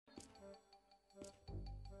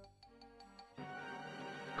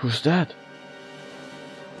Who's that?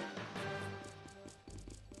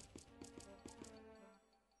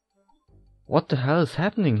 What the hell is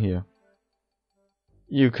happening here?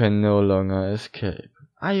 You can no longer escape.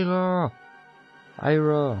 Aira!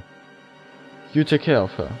 Aira! You take care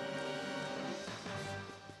of her.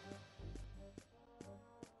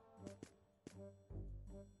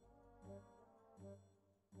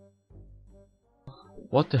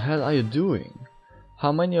 What the hell are you doing?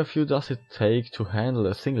 How many of you does it take to handle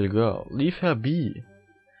a single girl? Leave her be.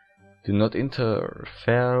 Do not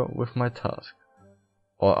interfere with my task.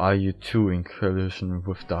 Or are you too in collision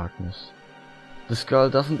with darkness? This girl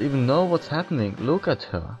doesn't even know what's happening. Look at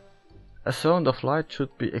her. A servant of light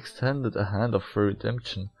should be extended a hand of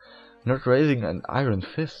redemption, not raising an iron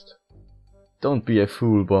fist. Don't be a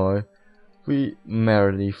fool, boy. We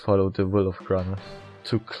merely follow the will of Grandia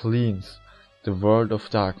to cleanse the world of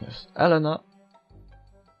darkness. Eleanor,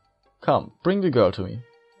 come, bring the girl to me.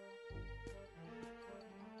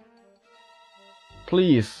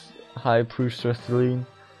 Please, High Priestess Celine,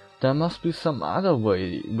 there must be some other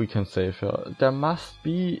way we can save her. There must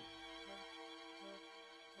be...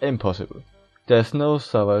 Impossible. There's no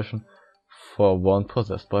salvation for one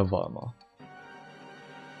possessed by Valma.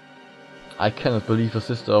 I cannot believe a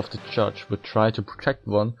sister of the church would try to protect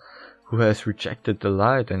one who has rejected the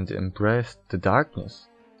light and embraced the darkness.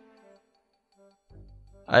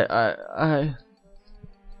 I...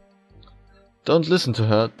 Don't listen to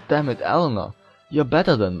her, damn it, Eleanor. You're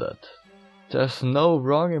better than that. There's no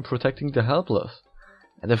wrong in protecting the helpless.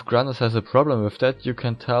 And if Grandia has a problem with that, you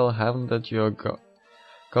can tell heaven that you're God.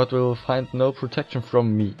 God will find no protection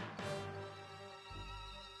from me.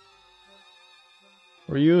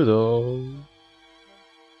 Ryudo.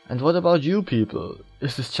 And what about you people?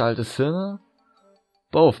 Is this child a sinner?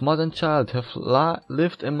 Both mother and child have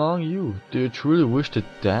lived among you. Do you truly wish to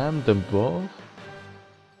damn them both?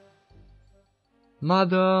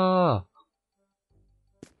 Mother!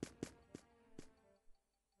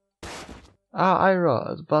 Ah,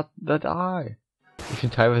 Aira, but that eye. Ich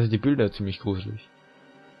finde teilweise die Bilder ziemlich gruselig.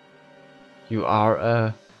 You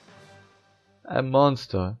are a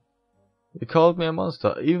monster. You called me a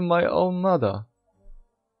monster, even my own mother.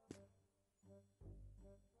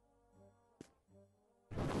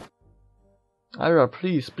 Aira,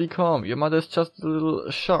 please, be calm. Your mother is just a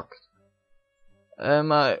little shocked.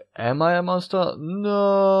 Am I a monster?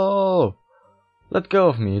 No! Let go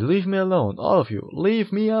of me. Leave me alone. All of you.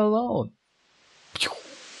 Leave me alone.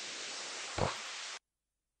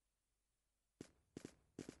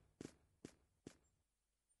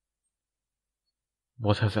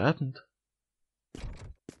 What has happened?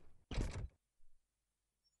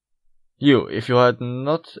 You, if you had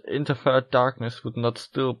not interfered, darkness would not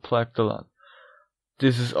still plague the land.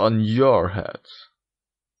 This is on your heads.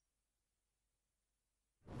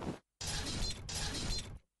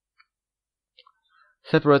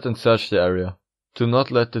 Separate and search the area. Do not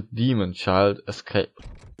let the demon child escape.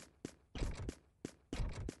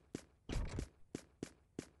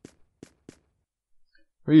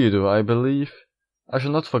 Ryudo, I believe I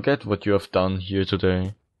shall not forget what you have done here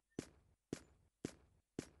today.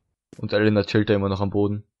 Und Eleanor chillt da immer noch am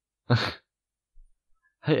Boden.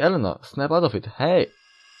 Hey Eleanor, snap out of it, hey!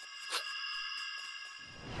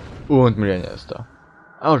 Und Milena ist da.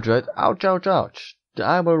 Alright, ouch, ouch, ouch. The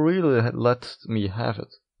Airbee really let me have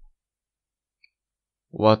it.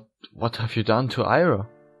 What have you done to Aira?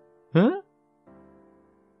 Huh?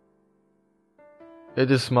 It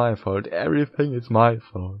is my fault, everything is my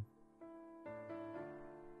fault.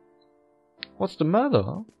 What's the matter,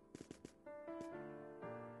 huh?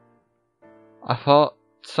 I thought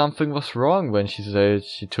something was wrong when she said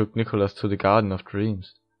she took Nicholas to the Garden of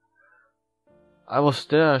Dreams. I was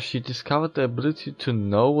there, she discovered the ability to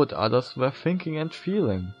know what others were thinking and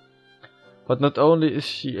feeling. But not only is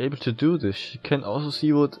she able to do this, she can also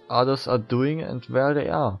see what others are doing and where they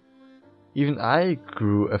are. Even I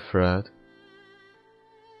grew afraid.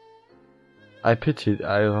 I pitied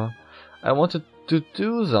Aira. I wanted to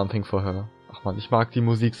do something for her. Ach man, ich mag die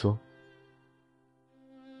Musik so.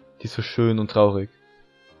 Die ist so schön und traurig.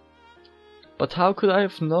 But how could I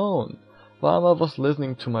have known? Mama was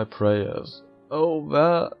listening to my prayers. Oh,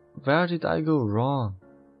 where did I go wrong?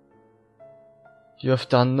 You have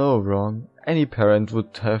done no wrong. Any parent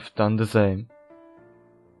would have done the same.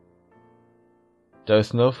 There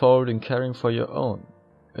is no fault in caring for your own.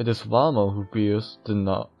 It is Valma who bears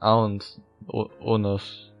the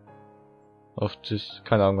onus of this,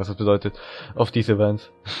 keine Ahnung was das bedeutet, of these events.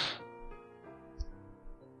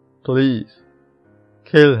 Please,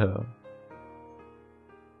 kill her.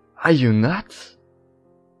 Are you nuts?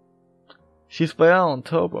 She's beyond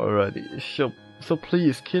hope already. so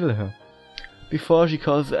please kill her, before she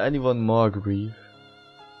causes anyone more grief.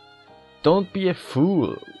 Don't be a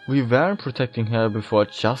fool, we weren't protecting her before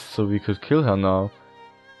just so we could kill her now.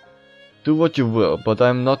 Do what you will, but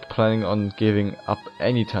I'm not planning on giving up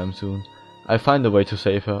anytime soon. I'll find a way to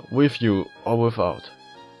save her, with you or without.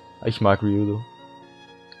 Ich mag Ryudo.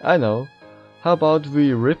 I know. How about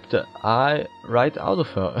we rip the eye right out of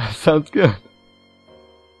her? Sounds good.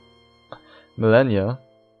 Melania,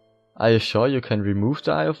 are you sure you can remove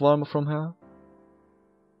the Eye of Walmer from her?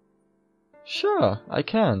 Sure, I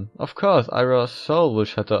can. Of course, Aira's soul will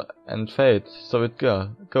shatter and fade, so it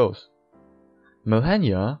goes.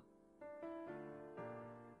 Melania?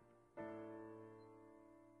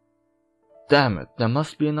 Damn it, there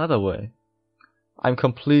must be another way. I'm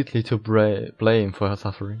completely to blame for her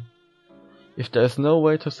suffering. If there's no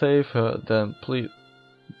way to save her, then please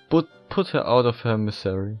put her out of her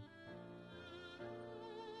misery.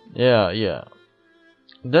 Yeah.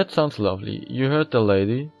 That sounds lovely. You heard the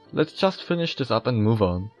lady. Let's just finish this up and move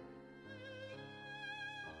on.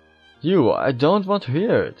 I don't want to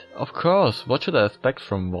hear it. Of course, what should I expect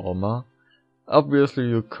from Walmer? Obviously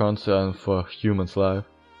you're concerned for human life.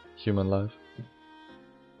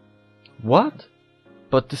 What?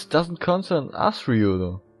 But this doesn't concern us,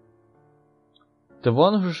 Ryudo. The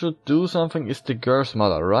one who should do something is the girl's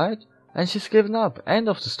mother, right? And she's given up. End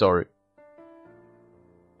of the story.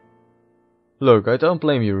 Look, I don't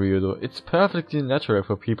blame you, Ryudo. It's perfectly natural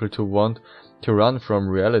for people to want to run from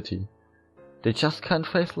reality. They just can't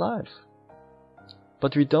face life.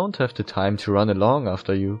 But we don't have the time to run along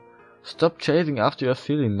after you. Stop chasing after your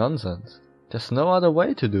silly nonsense. There's no other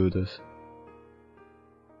way to do this.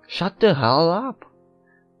 Shut the hell up!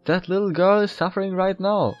 That little girl is suffering right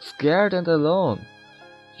now, scared and alone.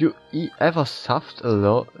 You ever suffered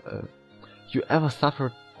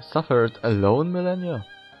alone, Melania?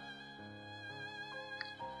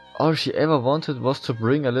 All she ever wanted was to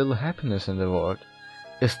bring a little happiness in the world.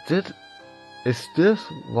 Is this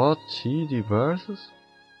what she deserves?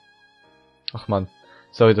 Ach man,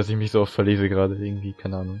 sorry, dass ich mich so oft verlese gerade, irgendwie,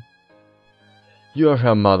 keine Ahnung. You are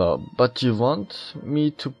her mother, but you want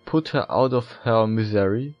me to put her out of her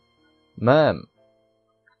misery? Ma'am,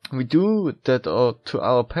 we do that to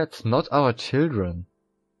our pets, not our children.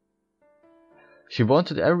 She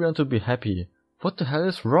wanted everyone to be happy. What the hell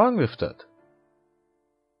is wrong with that?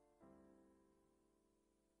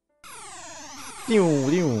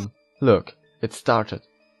 Look, it started.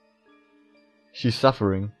 She's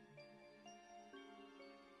suffering.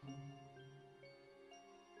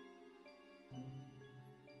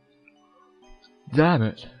 Damn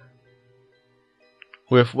it.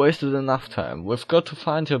 We have wasted enough time. We've got to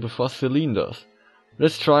find her before Celine does.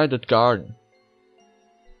 Let's try that garden.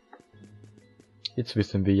 Jetzt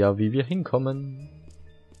wissen wir ja, wie wir hinkommen.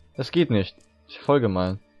 Das geht nicht. Ist voll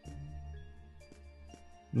gemein.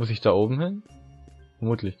 Muss ich da oben hin?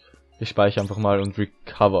 Vermutlich. Ich speichere einfach mal und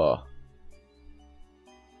recover.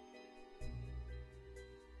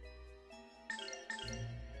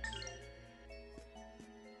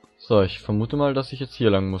 So, ich vermute mal, dass ich jetzt hier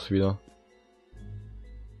lang muss wieder.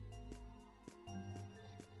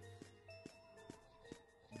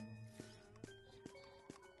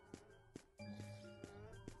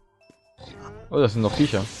 Oh, das sind noch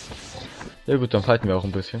Viecher. Ja gut, dann fighten wir auch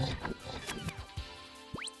ein bisschen.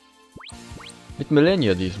 Mit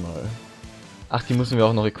Melania diesmal. Ach, die müssen wir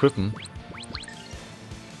auch noch equippen.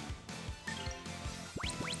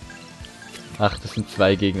 Ach, das sind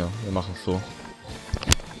zwei Gegner. Wir machen es so.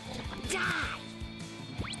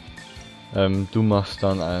 Du machst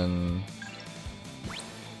dann ein...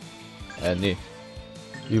 nee.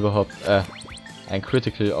 Überhaupt, ein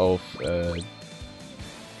Critical auf,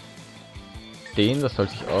 den, das soll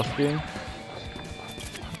sich ausgehen.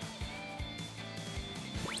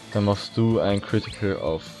 Dann machst du ein Critical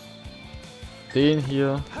auf den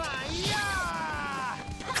hier.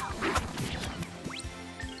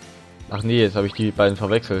 Ach nee, jetzt habe ich die beiden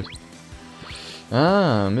verwechselt.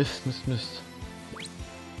 Ah, Mist.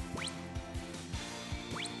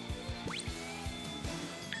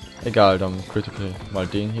 Egal, dann Critical mal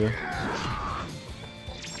den hier.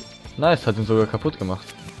 Nice, hat ihn sogar kaputt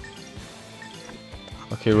gemacht.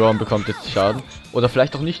 Okay, Ron bekommt jetzt Schaden. Oder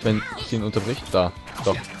vielleicht auch nicht, wenn sie ihn unterbricht. Da,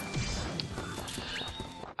 doch.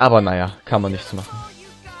 Aber naja, kann man nichts machen.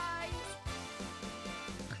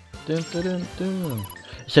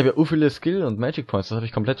 Ich habe ja viele Skill und Magic Points, das habe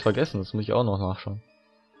ich komplett vergessen. Das muss ich auch noch nachschauen.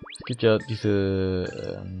 Es gibt ja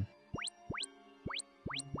diese...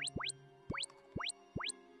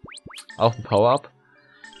 auch ein Power-Up.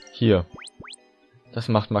 Hier. Das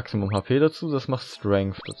macht Maximum HP dazu, das macht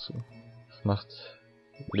Strength dazu. Das macht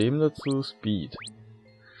Leben dazu, Speed.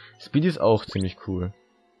 Speed ist auch ziemlich cool.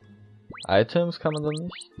 Items kann man dann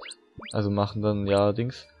nicht. Also machen dann, ja,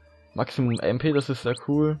 Dings. Maximum MP, das ist sehr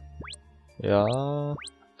cool. Ja,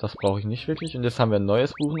 das brauche ich nicht wirklich. Und jetzt haben wir ein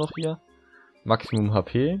neues Buch noch hier. Maximum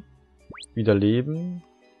HP. Wieder Leben.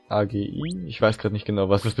 AGI. Ich weiß gerade nicht genau,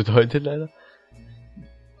 was das bedeutet, leider.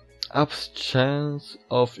 Ups chance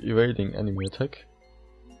of evading enemy attack.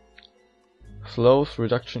 Slows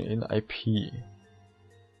reduction in IP.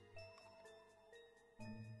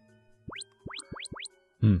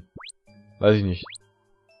 Weiß ich nicht.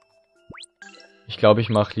 Ich glaube, ich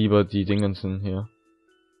mache lieber die Dingensen hier.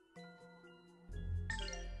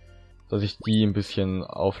 Dass ich die ein bisschen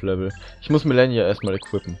auflevel. Ich muss Millennia erstmal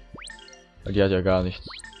equippen. Weil die hat ja gar nichts.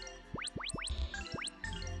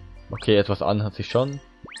 Okay, etwas an hat sie schon.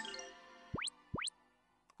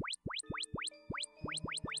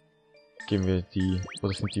 Geben wir die...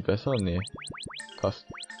 Oder sind die besser? Nee. Passt.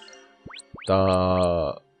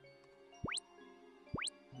 Da...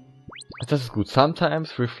 Das ist gut.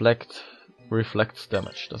 Sometimes reflects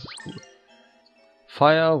damage. Das ist cool.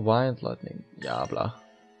 Fire, Wind, Lightning. Ja, bla.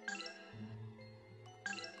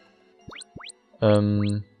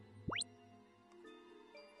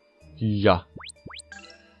 Ja.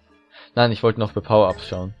 Nein, ich wollte noch bei Power-Ups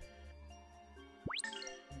schauen.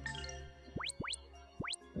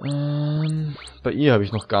 Bei ihr habe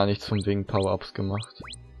ich noch gar nichts von wegen Power-Ups gemacht.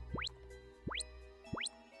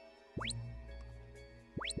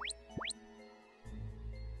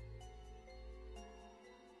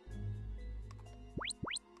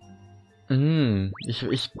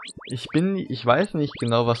 Ich weiß nicht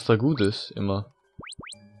genau, was da gut ist, immer.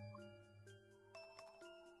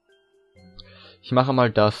 Ich mache mal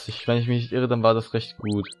das. Wenn ich mich nicht irre, dann war das recht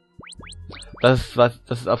gut. Das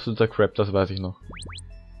ist absoluter Crap, das weiß ich noch.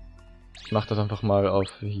 Ich mache das einfach mal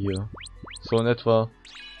auf hier. So in etwa.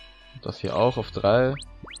 Das hier auch auf 3.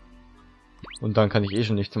 Und dann kann ich eh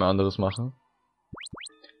schon nichts mehr anderes machen.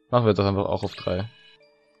 Machen wir das einfach auch auf 3.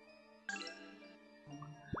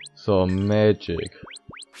 So, Magic.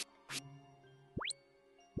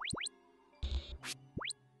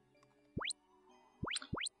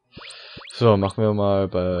 So, machen wir mal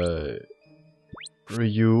bei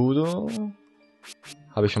Ryudo.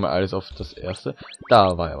 Habe ich schon mal alles auf das erste.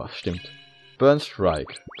 Da war ja was, stimmt. Burn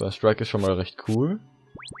Strike. Burn Strike ist schon mal recht cool.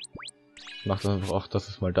 Ich mache das einfach auch, dass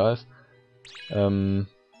es mal da ist.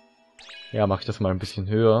 Ja, mache ich das mal ein bisschen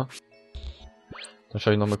höher. Dann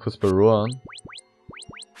schaue ich noch mal kurz bei Rohan.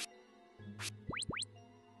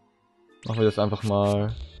 Machen wir das einfach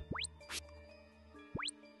mal.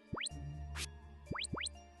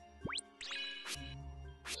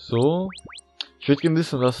 So. Ich würde gerne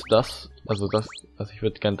wissen, was das, also ich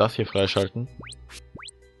würde gern das hier freischalten.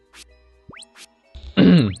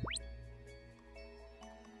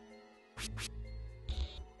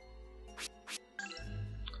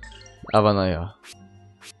 Aber naja.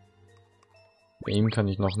 Bei ihm kann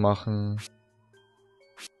ich noch machen.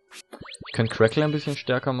 Ich kann Crackle ein bisschen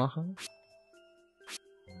stärker machen.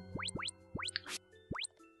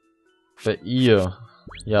 Bei ihr.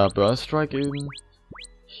 Ja, Burn Strike eben.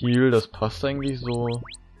 Heal, das passt eigentlich so.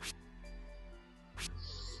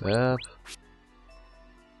 Zap.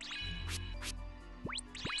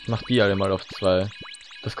 Ich mach die alle mal auf 2.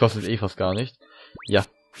 Das kostet eh fast gar nicht. Ja,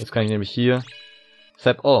 jetzt kann ich nämlich hier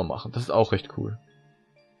Zap All machen. Das ist auch recht cool.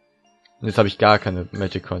 Und jetzt habe ich gar keine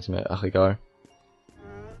Magic Coins mehr. Ach, egal.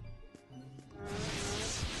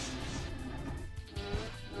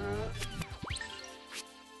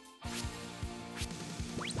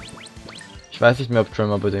 Ich weiß nicht mehr, ob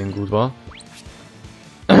Tremor bei denen gut war.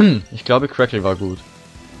 Ich glaube, Crackle war gut.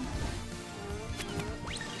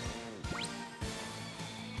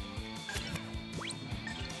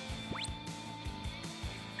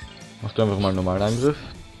 Mach du einfach mal einen normalen Angriff.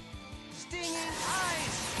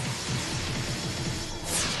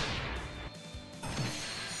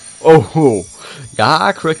 Oh,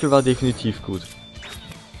 ja, Crackle war definitiv gut.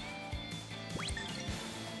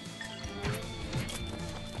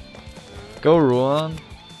 Go, Rohan.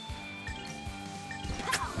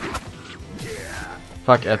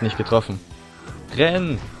 Fuck, er hat nicht getroffen.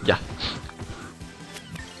 Renn! Ja.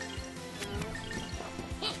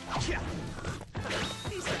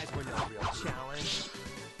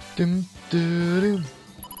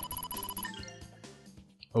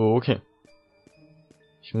 Oh, okay.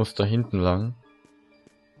 Ich muss da hinten lang.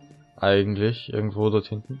 Eigentlich, irgendwo dort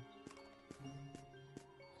hinten.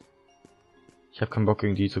 Ich habe keinen Bock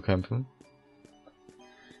gegen die zu kämpfen.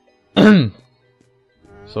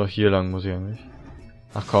 So, hier lang muss ich eigentlich.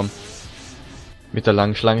 Ach komm. Mit der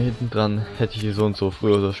langen Schlange hinten dran hätte ich hier so und so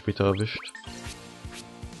früher oder später erwischt.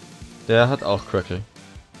 Der hat auch Crackle.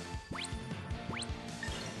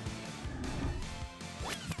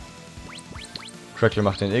 Crackle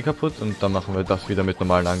macht den eh kaputt und dann machen wir das wieder mit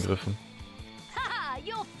normalen Angriffen.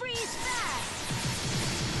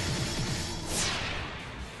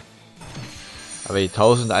 Aber die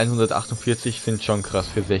 1148 sind schon krass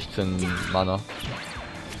für 16 Mana.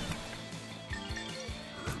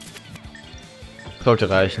 Sollte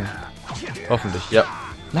reichen. Hoffentlich, ja.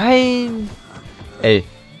 Nein! Ey,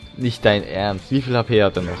 nicht dein Ernst. Wie viel HP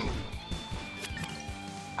hat er noch?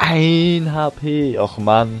 1 HP. Och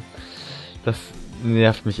Mann. Das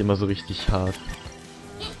nervt mich immer so richtig hart.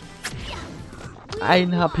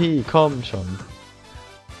 1 HP, komm schon.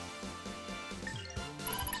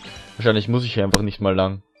 Wahrscheinlich muss ich hier einfach nicht mal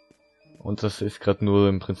lang. Und das ist gerade nur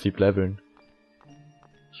im Prinzip Leveln.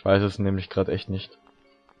 Ich weiß es nämlich gerade echt nicht.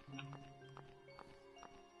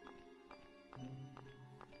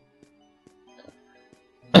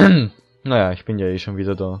 Naja, ich bin ja eh schon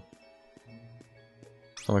wieder da.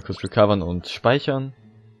 Mal kurz recovern und speichern.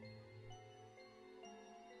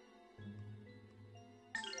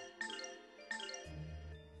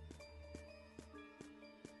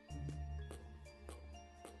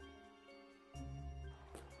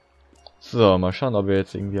 So, mal schauen, ob wir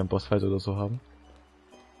jetzt irgendwie einen Bossfight oder so haben.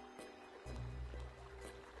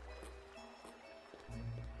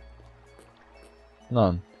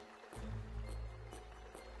 Nein.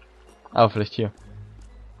 Aber vielleicht hier.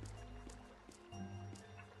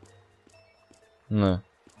 Ne.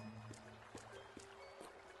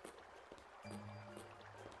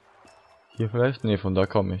 Hier vielleicht? Ne, von da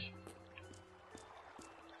komme ich.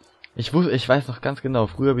 Ich weiß noch ganz genau,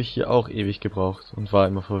 früher habe ich hier auch ewig gebraucht und war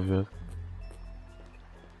immer verwirrt.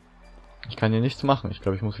 Ich kann hier nichts machen, ich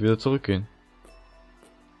glaube, ich muss wieder zurückgehen.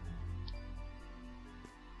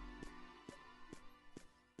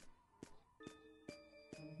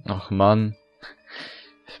 Ach Mann.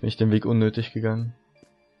 Ist mich den Weg unnötig gegangen.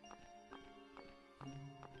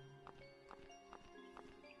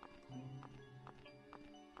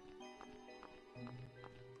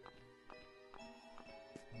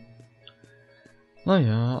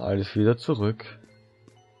 Naja, alles wieder zurück.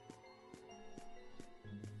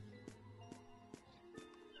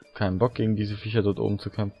 Ich hab keinen Bock, gegen diese Viecher dort oben zu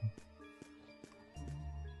kämpfen.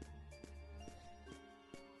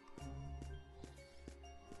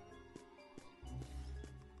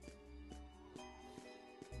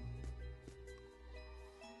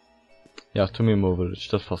 Ja, Tomimo Village,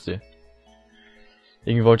 das passt eh.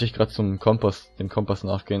 Irgendwie wollte ich gerade zum Kompass, dem Kompass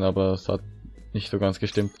nachgehen, aber es hat nicht so ganz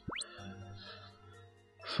gestimmt.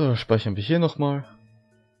 So, speichern wir hier nochmal.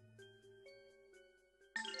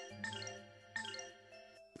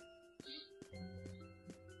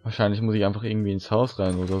 Wahrscheinlich muss ich einfach irgendwie ins Haus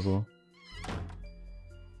rein oder so.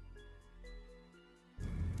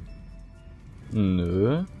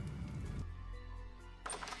 Nö.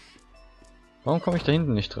 Warum komme ich da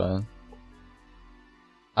hinten nicht rein?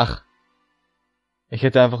 Ach. Ich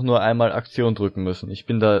hätte einfach nur einmal Aktion drücken müssen. Ich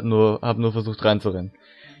bin da hab nur versucht reinzurennen.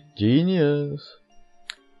 Genius.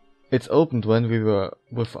 It's opened when we were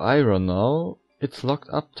with Aira now. It's locked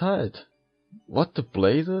up tight. What the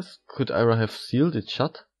blazes? Could Aira have sealed it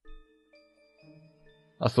shut?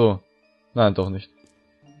 Ach so. Nein, doch nicht.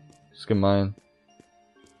 Ist gemein.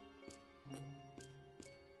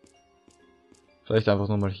 Vielleicht einfach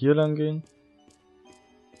nochmal hier lang gehen.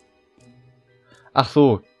 Ach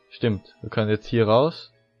so, stimmt. Wir können jetzt hier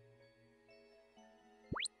raus.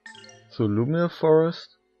 Zu Lumia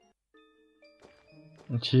Forest.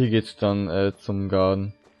 Und hier geht's dann zum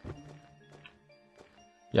Garden.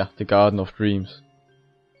 Ja, the Garden of Dreams.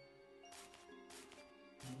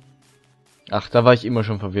 Ach, da war ich immer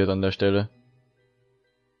schon verwirrt an der Stelle.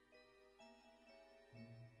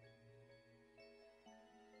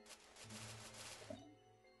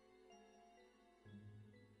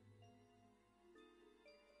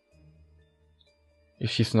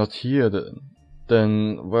 If she's not here,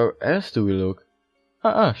 then where else do we look?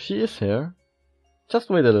 Ah, she is here. Just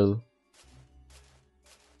wait a little.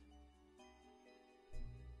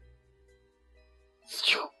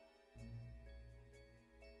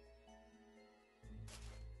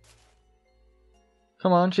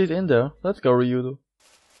 Come on, she's in there. Let's go, Ryudo.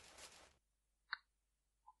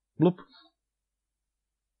 Bloop.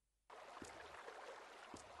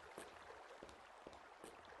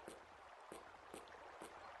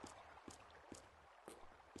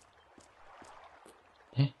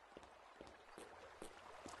 Hä?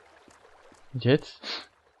 Und jetzt?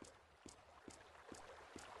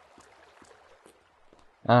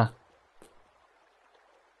 Ah.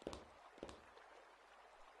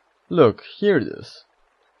 Look, here it is.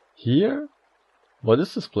 Here? What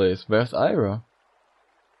is this place? Where's Aira?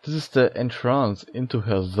 This is the entrance into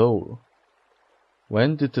her soul.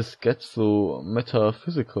 When did this get so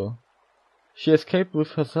metaphysical? She escaped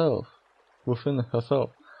within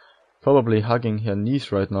herself, probably hugging her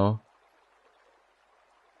knees right now.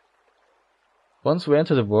 Once we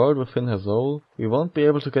enter the world within her soul, we won't be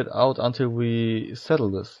able to get out until we settle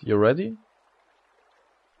this. You ready?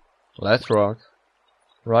 Let's rock.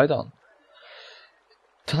 Right on.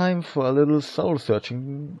 Time for a little soul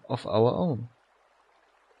searching of our own.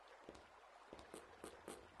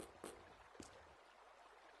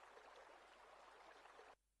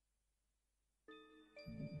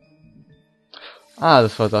 Ah,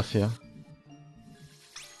 das war das hier.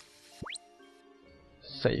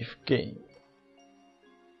 Save Game.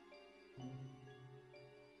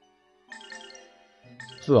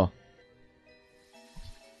 So.